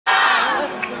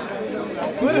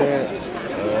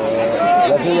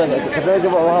कितने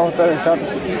जब वहाँ होता है स्टार्ट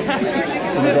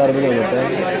 4 बजे होता है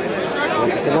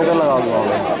कितने का लगाओगे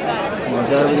वहाँ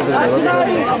 4 बजे तक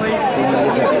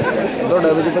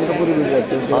 2 बजे तक तो पूरी वीडियो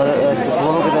आती है।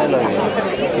 सुबह में कितना लगेगा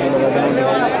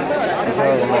ऐसा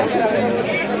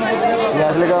मैं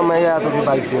असली का मैं आया तो फिर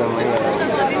बाइक से मैं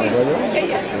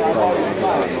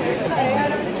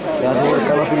यहाँ से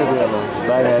खाना पी लेते जाना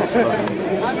बैग है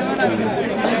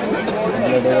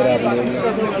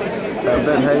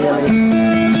टैबलेट है या नहीं।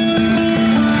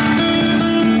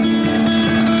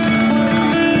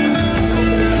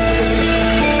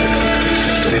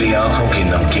 तेरी आंखों की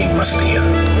नमकीन मस्तियां,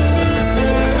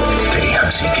 तेरी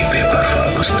हंसी की बेपरवाह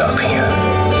गुस्ताखियां,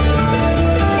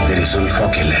 तेरी जुल्फों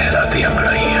की लहराती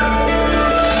अंगड़ाइयां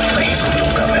नहीं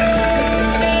भूलूंगा मैं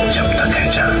जब तक है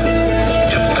जान,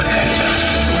 जब तक है जान।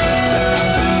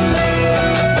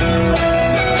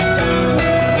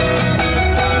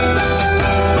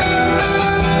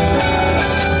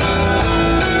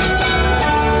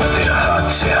 तेरा हाथ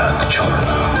से हाथ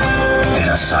छोड़ना,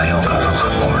 तेरा सायों का रुख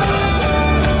मोड़ना,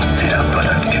 तेरा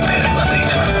पलट के फिर न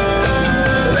देखना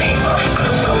नहीं माफ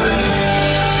करूंगा मैं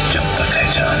जब तक है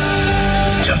जान,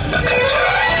 जब तक है जान।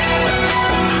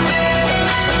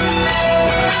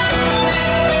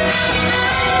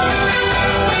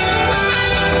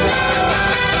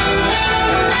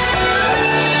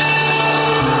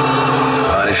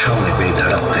 बारिशों में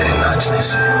बेधड़क तेरे नाचने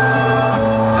से,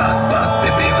 बात बात पे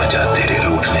बेवजह तेरे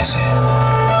रूठने से,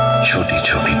 छोटी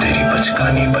छोटी तेरी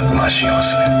बचकानी बदमाशियों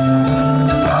से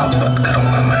मोहब्बत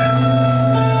करूंगा मैं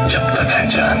जब तक है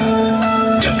जान,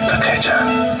 जब तक है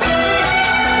जान।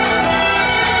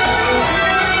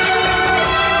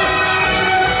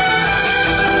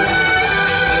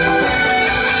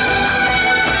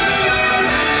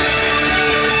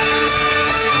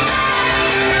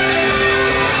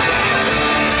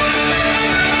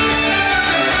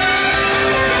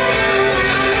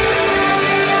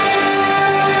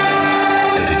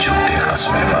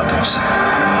 कस्में वादों से,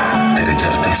 तेरे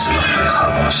जलते सुलगते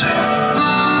ख्वाबों से,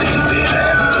 तेरी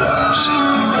बेरहम दुआओं से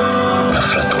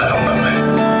नफरत करूंगा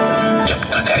मैं जब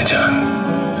तक है जान,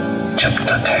 जब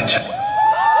तक है जान।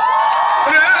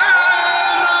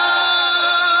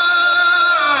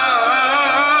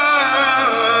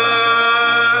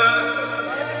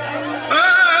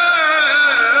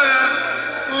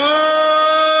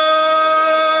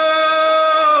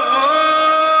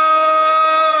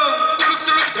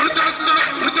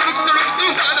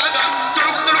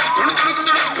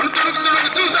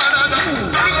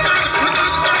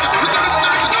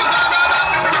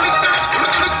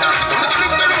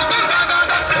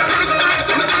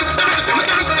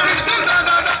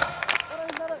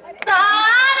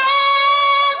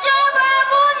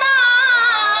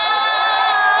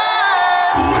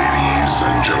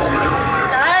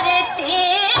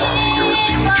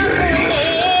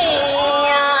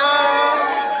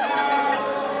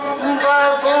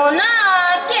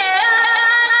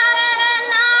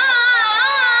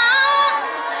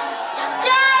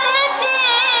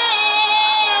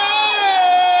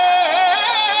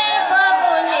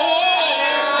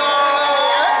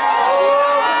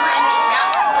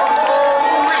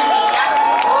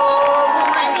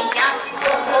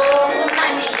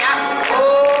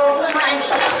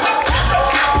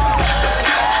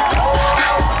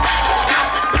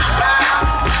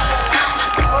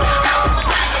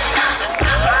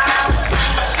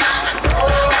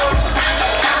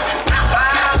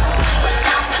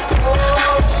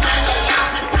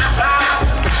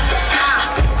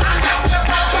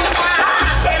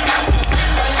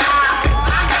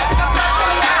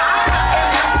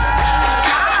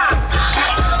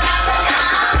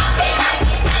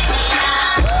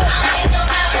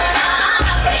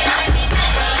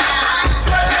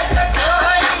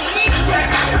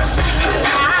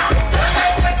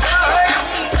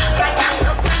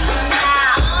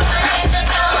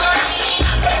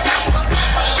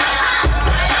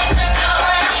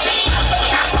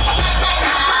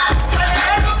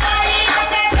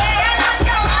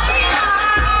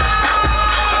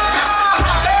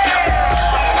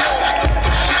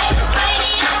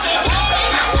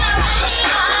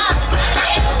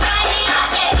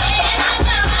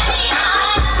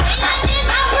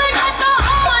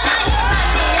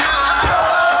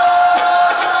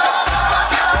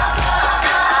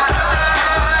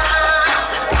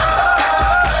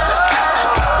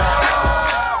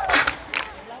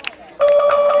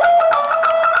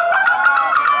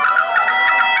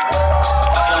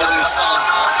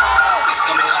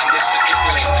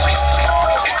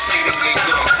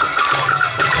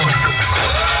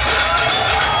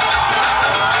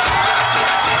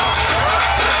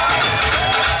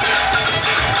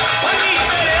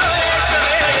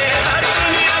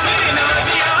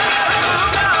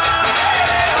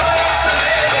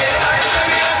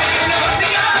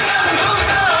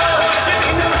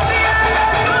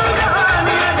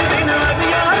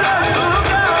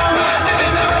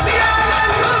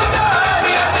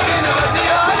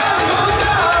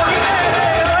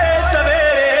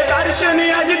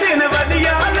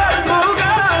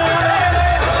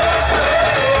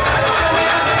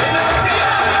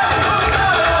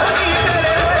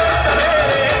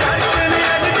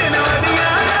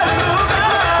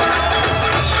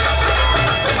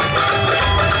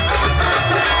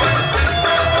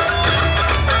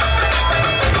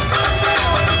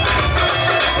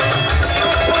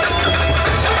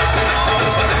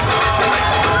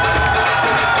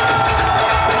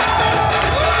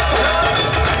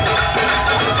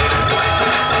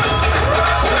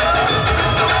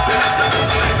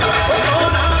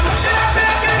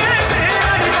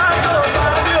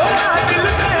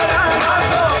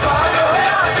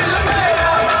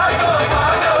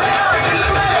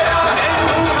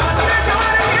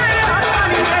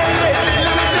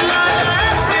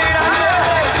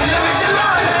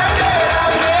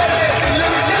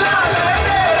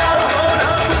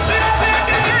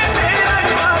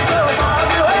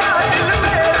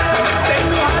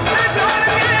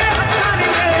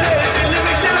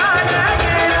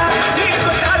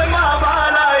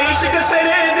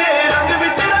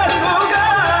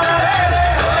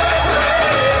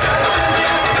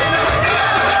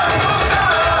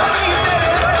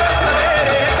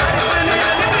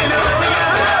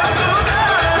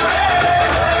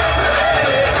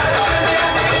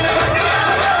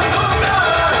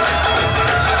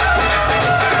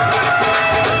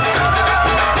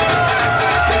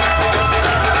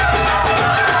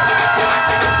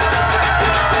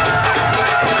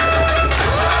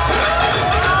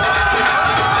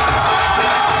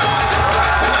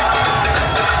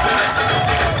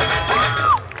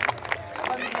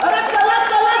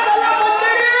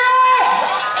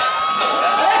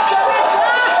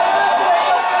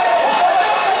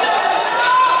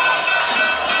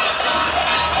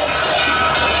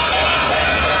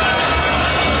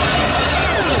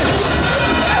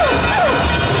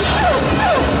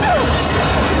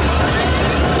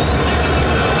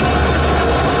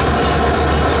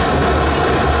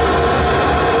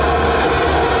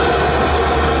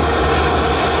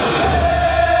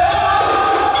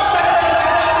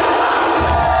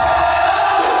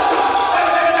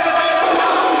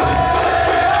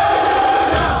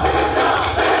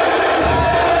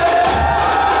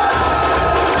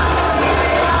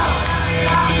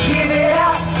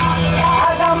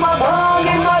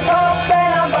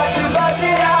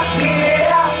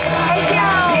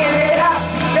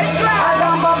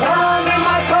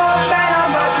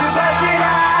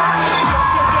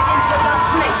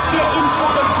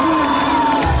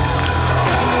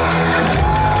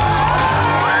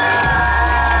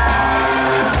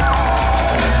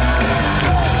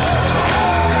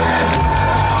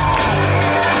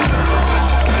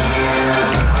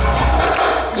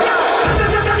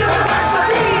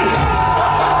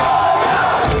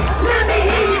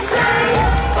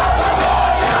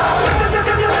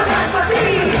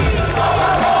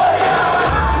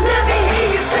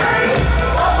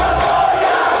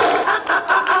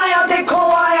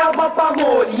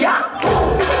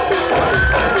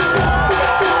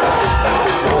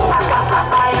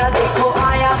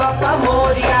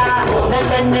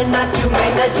 नाचू मैं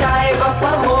नचाए वफा